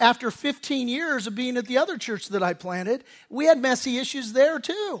after 15 years of being at the other church that I planted. We had messy issues there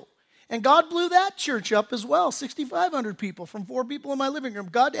too. And God blew that church up as well. 6,500 people from 4 people in my living room.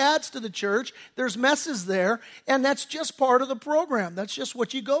 God adds to the church. There's messes there. And that's just part of the program. That's just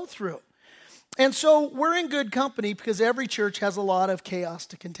what you go through. And so we're in good company because every church has a lot of chaos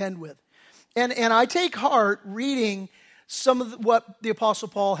to contend with. And I take heart reading some of what the Apostle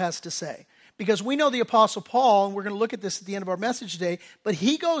Paul has to say. Because we know the Apostle Paul, and we're going to look at this at the end of our message today, but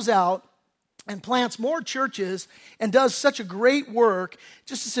he goes out and plants more churches and does such a great work,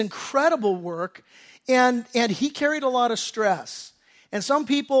 just this incredible work, and he carried a lot of stress. And some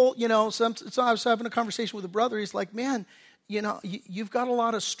people, you know, so I was having a conversation with a brother, he's like, man, you know, you've got a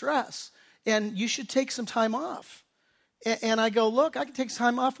lot of stress, and you should take some time off. And I go, look, I can take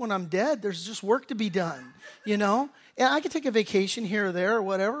time off when I'm dead. There's just work to be done, you know? And I can take a vacation here or there or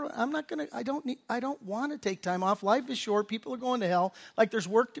whatever. I don't want to take time off. Life is short. People are going to hell. Like, there's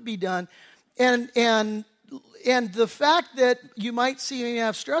work to be done. And the fact that you might see me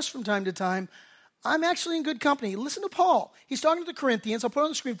have stress from time to time, I'm actually in good company. Listen to Paul. He's talking to the Corinthians. I'll put it on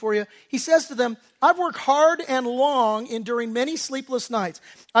the screen for you. He says to them, I've worked hard and long, enduring many sleepless nights.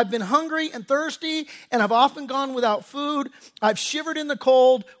 I've been hungry and thirsty, and I've often gone without food. I've shivered in the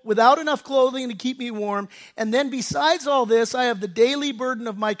cold without enough clothing to keep me warm. And then besides all this, I have the daily burden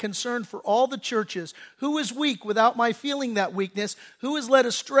of my concern for all the churches. Who is weak without my feeling that weakness? Who is led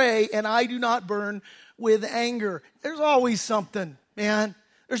astray, and I do not burn with anger? There's always something, man.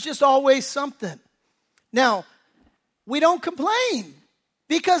 There's just always something. Now, we don't complain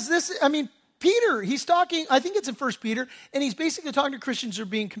Because Peter, he's talking, I think it's in 1 Peter, and he's basically talking to Christians who are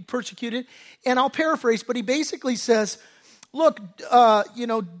being persecuted. And I'll paraphrase, but he basically says, look,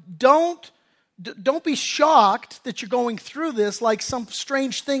 don't be shocked that you're going through this like some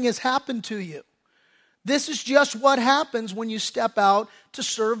strange thing has happened to you. This is just what happens when you step out to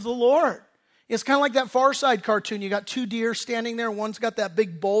serve the Lord. It's kind of like that Far Side cartoon. You got two deer standing there. One's got that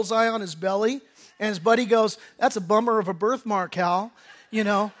big bullseye on his belly. And his buddy goes, that's a bummer of a birthmark, Hal.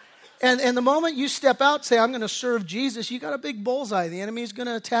 And the moment you step out, say, I'm going to serve Jesus, you got a big bullseye. The enemy's going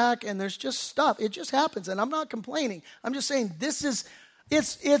to attack, and there's just stuff. It just happens. And I'm not complaining. I'm just saying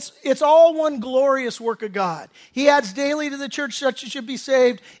it's all one glorious work of God. He adds daily to the church such as should be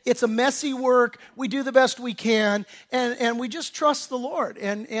saved. It's a messy work. We do the best we can, and we just trust the Lord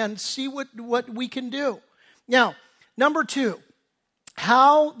and see what we can do. Now, number 2,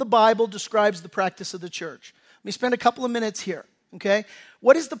 how the Bible describes the practice of the church. Let me spend a couple of minutes here, okay?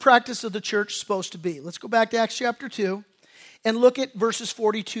 What is the practice of the church supposed to be? Let's go back to Acts chapter 2 and look at verses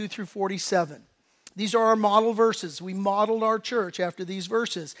 42 through 47. These are our model verses. We modeled our church after these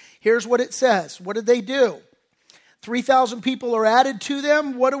verses. Here's what it says. What did they do? 3,000 people are added to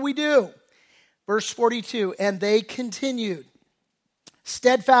them. What do we do? Verse 42, and they continued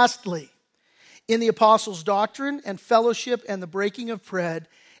steadfastly in the apostles' doctrine and fellowship and the breaking of bread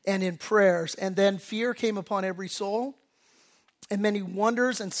and in prayers. And then fear came upon every soul, and many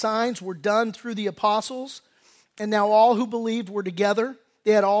wonders and signs were done through the apostles. And now all who believed were together.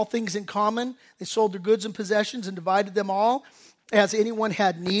 They had all things in common. They sold their goods and possessions and divided them all as anyone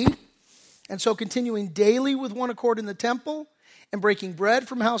had need. And so continuing daily with one accord in the temple and breaking bread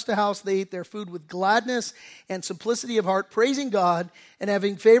from house to house, they ate their food with gladness and simplicity of heart, praising God and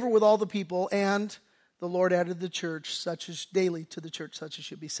having favor with all the people. And the Lord added the church daily to the church such as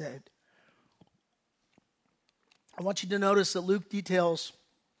should be saved. I want you to notice that Luke details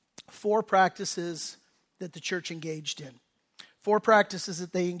 4 practices that the church engaged in. 4 practices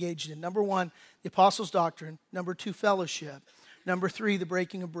that they engaged in. Number 1, the apostles' doctrine. Number 2, fellowship. Number 3, the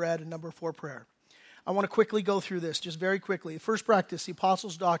breaking of bread. And number 4, prayer. I want to quickly go through this, just very quickly. The first practice, the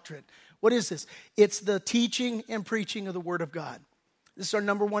apostles' doctrine. What is this? It's the teaching and preaching of the Word of God. This is our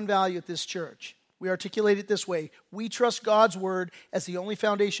number 1 value at this church. We articulate it this way. We trust God's Word as the only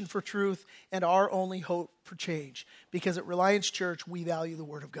foundation for truth and our only hope for change. Because at Reliance Church, we value the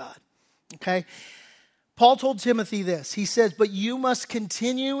Word of God. Okay? Paul told Timothy this. He says, but you must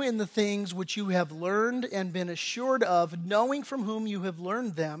continue in the things which you have learned and been assured of, knowing from whom you have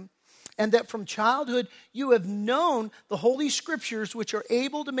learned them, and that from childhood you have known the Holy Scriptures, which are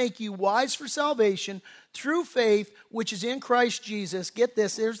able to make you wise for salvation through faith, which is in Christ Jesus. Get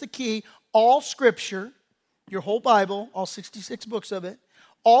this, there's the key. All Scripture, your whole Bible, all 66 books of it,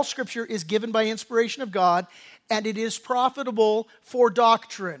 all Scripture is given by inspiration of God, and it is profitable for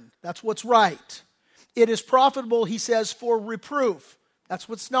doctrine. That's what's right. It is profitable, he says, for reproof. That's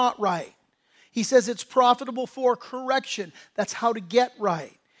what's not right. He says it's profitable for correction. That's how to get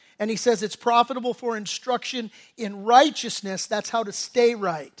right. And he says it's profitable for instruction in righteousness. That's how to stay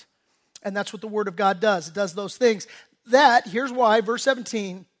right. And that's what the Word of God does. It does those things. Here's why, verse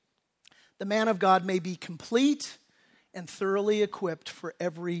 17, the man of God may be complete and thoroughly equipped for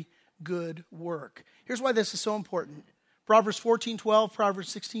every good work. Here's why this is so important. Proverbs 14:12,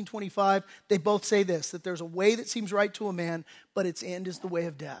 Proverbs 16:25, they both say this, that there's a way that seems right to a man, but its end is the way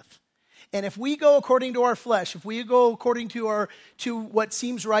of death. And if we go according to our flesh, if we go according to what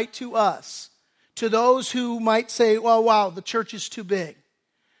seems right to us, to those who might say, well, wow, the church is too big.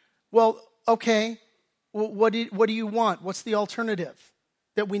 Well, okay, what do you want? What's the alternative?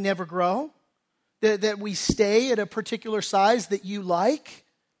 That we never grow? That we stay at a particular size that you like?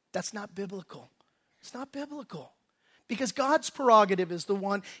 That's not biblical. It's not biblical. Because God's prerogative is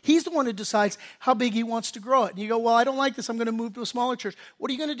He's the one who decides how big He wants to grow it. And you go, well, I don't like this. I'm going to move to a smaller church. What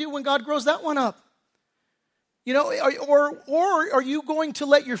are you going to do when God grows that one up? Or are you going to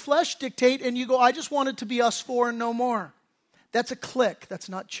let your flesh dictate and you go, I just want it to be us 4 and no more? That's a clique. That's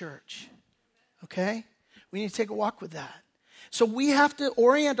not church. Okay? We need to take a walk with that. So we have to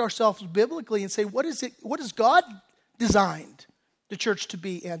orient ourselves biblically and say, what has God designed the church to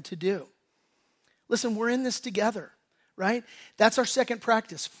be and to do? Listen, we're in this together. Right? That's our second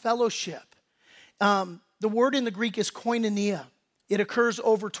practice, fellowship. The word in the Greek is koinonia. It occurs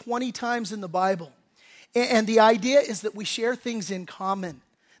over 20 times in the Bible. And the idea is that we share things in common.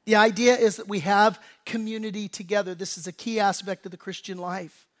 The idea is that we have community together. This is a key aspect of the Christian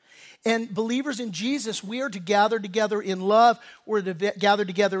life. And believers in Jesus, we are to gather together in love. We're to gather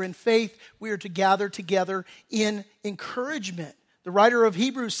together in faith. We are to gather together in encouragement. The writer of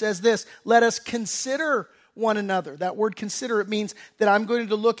Hebrews says this, let us consider one another. That word consider, it means that I'm going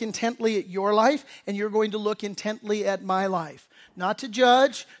to look intently at your life and you're going to look intently at my life. Not to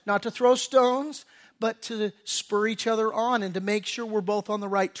judge, not to throw stones, but to spur each other on and to make sure we're both on the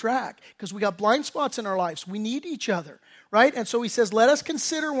right track. Because we got blind spots in our lives. We need each other, right? And so he says, let us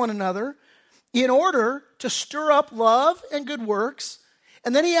consider one another in order to stir up love and good works.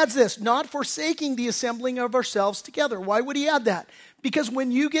 And then he adds this, not forsaking the assembling of ourselves together. Why would he add that? Because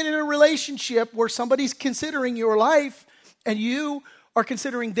when you get in a relationship where somebody's considering your life and you are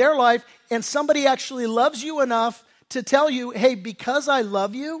considering their life and somebody actually loves you enough to tell you, hey, because I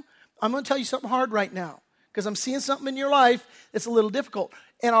love you, I'm going to tell you something hard right now because I'm seeing something in your life that's a little difficult.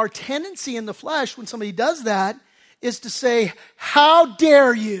 And our tendency in the flesh when somebody does that is to say, how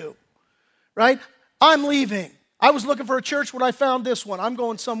dare you, right? I'm leaving. I was looking for a church when I found this one. I'm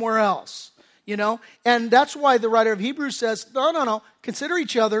going somewhere else. And that's why the writer of Hebrews says, no, consider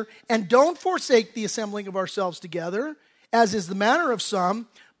each other and don't forsake the assembling of ourselves together, as is the manner of some,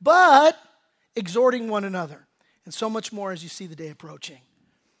 but exhorting one another. And so much more as you see the day approaching.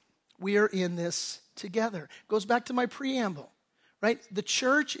 We are in this together. Goes back to my preamble, right? The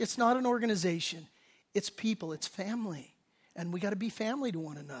church, it's not an organization. It's people, it's family. And we got to be family to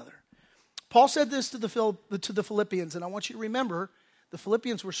one another. Paul said this to the Philippians, and I want you to remember, the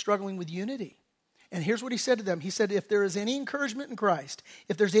Philippians were struggling with unity. And here's what he said to them. He said, if there is any encouragement in Christ,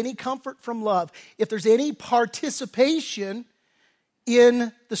 if there's any comfort from love, if there's any participation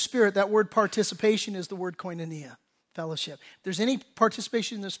in the Spirit, that word participation is the word koinonia, fellowship. If there's any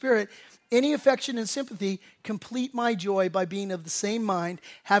participation in the Spirit, any affection and sympathy, complete my joy by being of the same mind,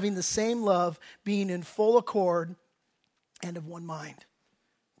 having the same love, being in full accord, and of one mind.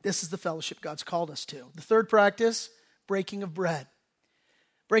 This is the fellowship God's called us to. The third practice, breaking of bread.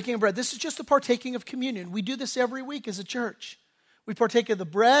 Breaking of bread. This is just the partaking of communion. We do this every week as a church. We partake of the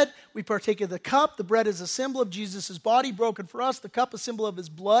bread. We partake of the cup. The bread is a symbol of Jesus' body broken for us. The cup, a symbol of his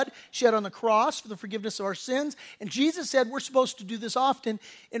blood shed on the cross for the forgiveness of our sins. And Jesus said we're supposed to do this often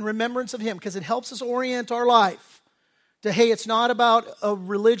in remembrance of him because it helps us orient our life to, hey, it's not about a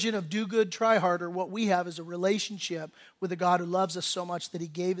religion of do good, try harder. What we have is a relationship with a God who loves us so much that he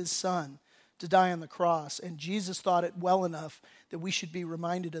gave his son to die on the cross. And Jesus thought it well enough that we should be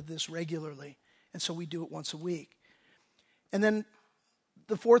reminded of this regularly. And so we do it once a week. And then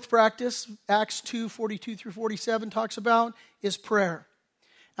the fourth practice, Acts 2:42 through 47 talks about, is prayer.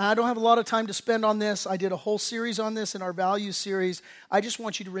 And I don't have a lot of time to spend on this. I did a whole series on this in our values series. I just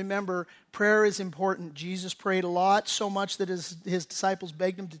want you to remember prayer is important. Jesus prayed a lot, so much that his disciples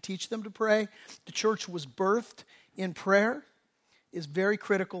begged him to teach them to pray. The church was birthed in prayer. It's a very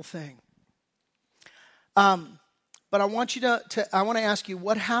critical thing. But I want you I want to ask you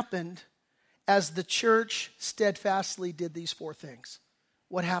what happened as the church steadfastly did these four things.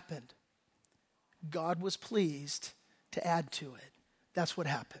 What happened? God was pleased to add to it. That's what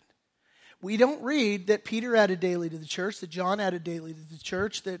happened. We don't read that Peter added daily to the church, that John added daily to the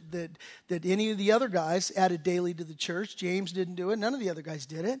church, that any of the other guys added daily to the church. James didn't do it. None of the other guys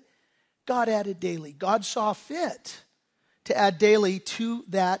did it. God added daily. God saw fit to add daily to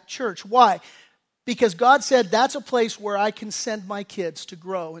that church. Why? Because God said, that's a place where I can send my kids to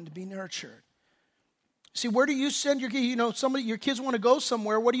grow and to be nurtured. See, where do you send your kids? Your kids want to go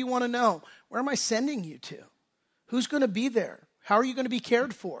somewhere. What do you want to know? Where am I sending you to? Who's going to be there? How are you going to be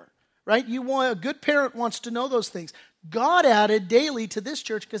cared for? Right? A good parent wants to know those things. God added daily to this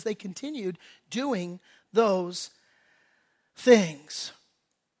church because they continued doing those things.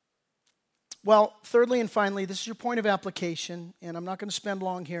 Well, thirdly and finally, this is your point of application, and I'm not going to spend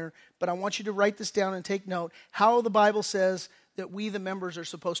long here, but I want you to write this down and take note how the Bible says that we, the members, are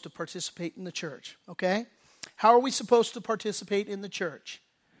supposed to participate in the church, okay? How are we supposed to participate in the church?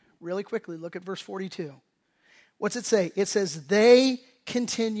 Really quickly, look at verse 42. What's it say? It says, they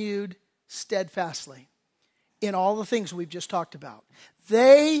continued steadfastly in all the things we've just talked about.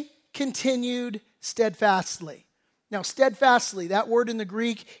 They continued steadfastly. Now, steadfastly, that word in the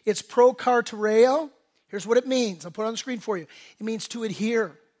Greek, it's prokartereo. Here's what it means. I'll put it on the screen for you. It means to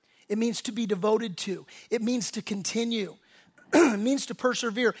adhere. It means to be devoted to. It means to continue. It means to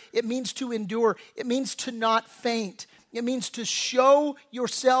persevere. It means to endure. It means to not faint. It means to show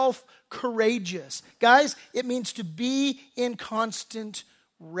yourself courageous. Guys, it means to be in constant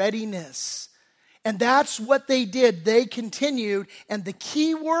readiness. And that's what they did. They continued. And the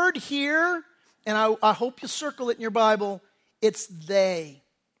key word here, and I hope you circle it in your Bible, it's they.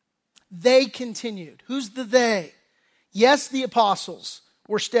 They continued. Who's the they? Yes, the apostles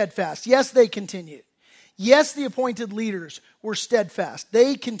were steadfast. Yes, they continued. Yes, the appointed leaders were steadfast.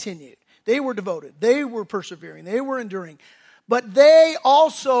 They continued. They were devoted. They were persevering. They were enduring. But they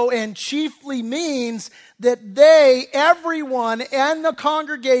also and chiefly means that they, everyone and the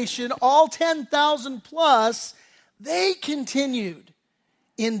congregation, all 10,000 plus, they continued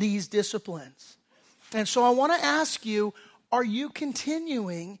in these disciplines. And so I want to ask you, are you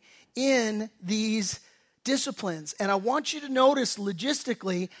continuing in these disciplines? And I want you to notice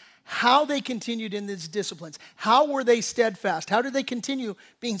logistically how they continued in these disciplines. How were they steadfast? How did they continue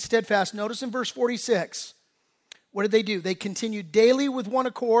being steadfast? Notice in verse 46. What did they do? They continued daily with one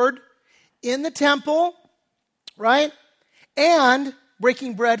accord in the temple, right? And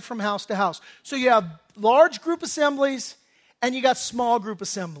breaking bread from house to house. So you have large group assemblies and you got small group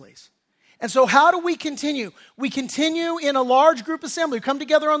assemblies. And so how do we continue? We continue in a large group assembly. We come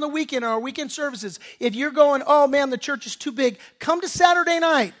together on the weekend, our weekend services. If you're going, oh man, the church is too big, come to Saturday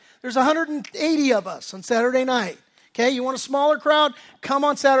night. There's 180 of us on Saturday night. Okay, you want a smaller crowd? Come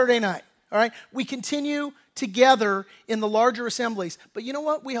on Saturday night. All right, we continue together in the larger assemblies. But you know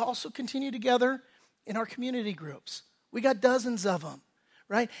what? We also continue together in our community groups. We got dozens of them,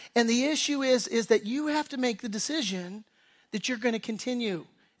 right? And the issue is that you have to make the decision that you're going to continue in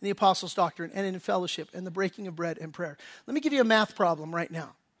the apostles' doctrine and in fellowship and the breaking of bread and prayer. Let me give you a math problem right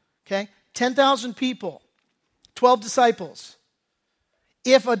now, okay? 10,000 people, 12 disciples.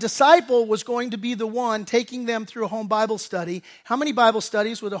 If a disciple was going to be the one taking them through a home Bible study, how many Bible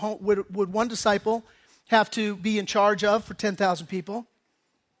studies would one disciple have to be in charge of for 10,000 people?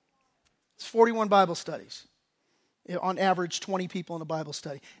 It's 41 Bible studies. On average, 20 people in a Bible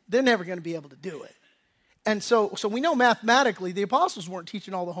study. They're never going to be able to do it. And so we know mathematically the apostles weren't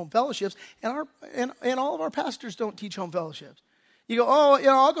teaching all the home fellowships, and all of our pastors don't teach home fellowships. You go,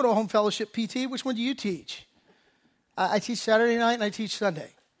 I'll go to a home fellowship PT. Which one do you teach? I teach Saturday night and I teach Sunday.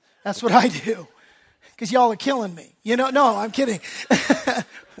 That's what I do. Because y'all are killing me. No, I'm kidding.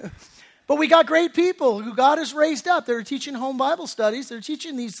 But we got great people who God has raised up. They're teaching home Bible studies. They're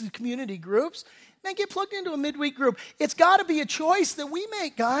teaching these community groups. Man, get plugged into a midweek group. It's got to be a choice that we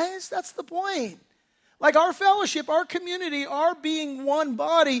make, guys. That's the point. Like our fellowship, our community, our being one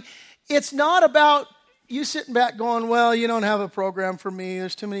body, it's not about you sitting back going, well, you don't have a program for me.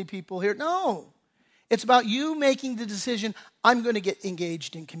 There's too many people here. No. It's about you making the decision, I'm going to get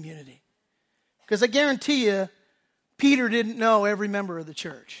engaged in community. Because I guarantee you, Peter didn't know every member of the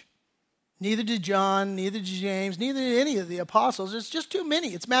church. Neither did John, neither did James, neither did any of the apostles. It's just too many.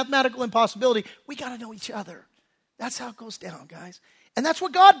 It's mathematical impossibility. We got to know each other. That's how it goes down, guys. And that's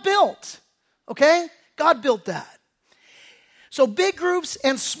what God built, okay? God built that. So big groups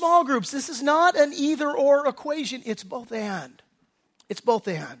and small groups, this is not an either-or equation. It's both and. It's both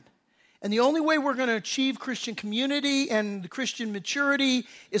and. And the only way we're going to achieve Christian community and Christian maturity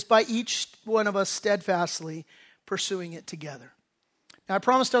is by each one of us steadfastly pursuing it together. Now, I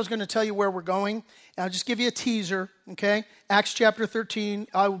promised I was going to tell you where we're going. And I'll just give you a teaser, okay? Acts chapter 13.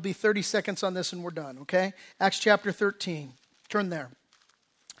 I will be 30 seconds on this and we're done, okay? Acts chapter 13. Turn there.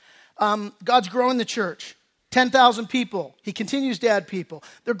 God's growing the church. 10,000 people. He continues to add people.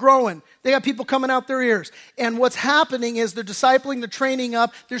 They're growing. They got people coming out their ears. And what's happening is they're discipling, they're training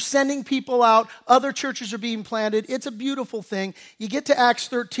up, they're sending people out. Other churches are being planted. It's a beautiful thing. You get to Acts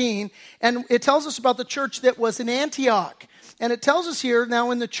 13, and it tells us about the church that was in Antioch. And it tells us here,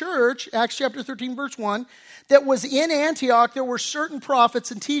 now in the church, Acts chapter 13, verse 1, that was in Antioch, there were certain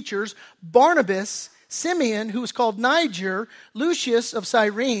prophets and teachers, Barnabas, Simeon, who was called Niger, Lucius of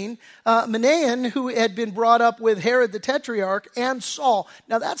Cyrene, Manaen, who had been brought up with Herod the Tetrarch, and Saul.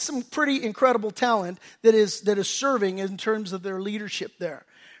 Now that's some pretty incredible talent that is serving in terms of their leadership there,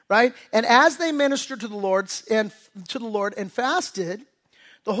 right? And as they ministered to the Lord and fasted,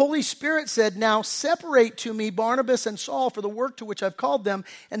 the Holy Spirit said, now separate to me Barnabas and Saul for the work to which I've called them.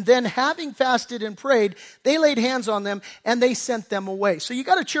 And then having fasted and prayed, they laid hands on them and they sent them away. So you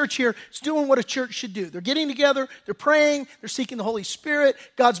got a church here that's doing what a church should do. They're getting together, they're praying, they're seeking the Holy Spirit.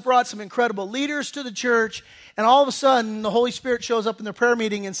 God's brought some incredible leaders to the church. And all of a sudden, the Holy Spirit shows up in their prayer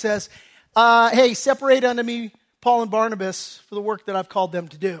meeting and says, hey, separate unto me Paul and Barnabas for the work that I've called them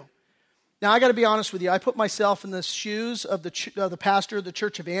to do. Now, I got to be honest with you. I put myself in the shoes of the pastor of the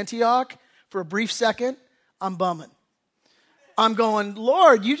church of Antioch for a brief second. I'm bumming. I'm going,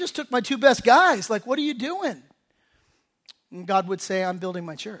 Lord, you just took my two best guys. Like, what are you doing? And God would say, I'm building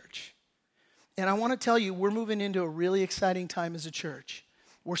my church. And I want to tell you, we're moving into a really exciting time as a church.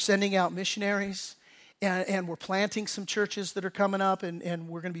 We're sending out missionaries, and we're planting some churches that are coming up, and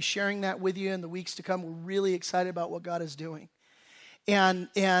we're going to be sharing that with you in the weeks to come. We're really excited about what God is doing.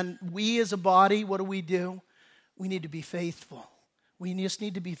 And we as a body, what do? We need to be faithful. We just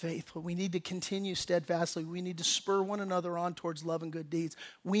need to be faithful. We need to continue steadfastly. We need to spur one another on towards love and good deeds.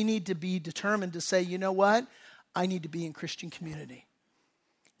 We need to be determined to say, you know what? I need to be in Christian community.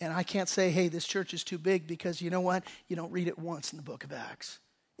 And I can't say, hey, this church is too big, because you know what? You don't read it once in the book of Acts.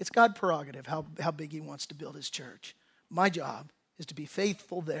 It's God's prerogative how big he wants to build his church. My job is to be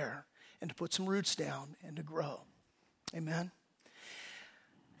faithful there and to put some roots down and to grow. Amen?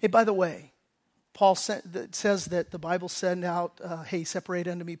 Hey, by the way, Paul says that the Bible sent out, hey, separate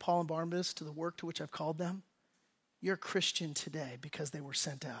unto me Paul and Barnabas to the work to which I've called them. You're a Christian today because they were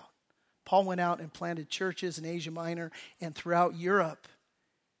sent out. Paul went out and planted churches in Asia Minor and throughout Europe.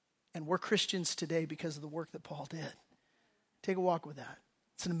 And we're Christians today because of the work that Paul did. Take a walk with that.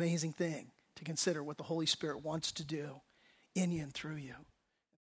 It's an amazing thing to consider what the Holy Spirit wants to do in you and through you.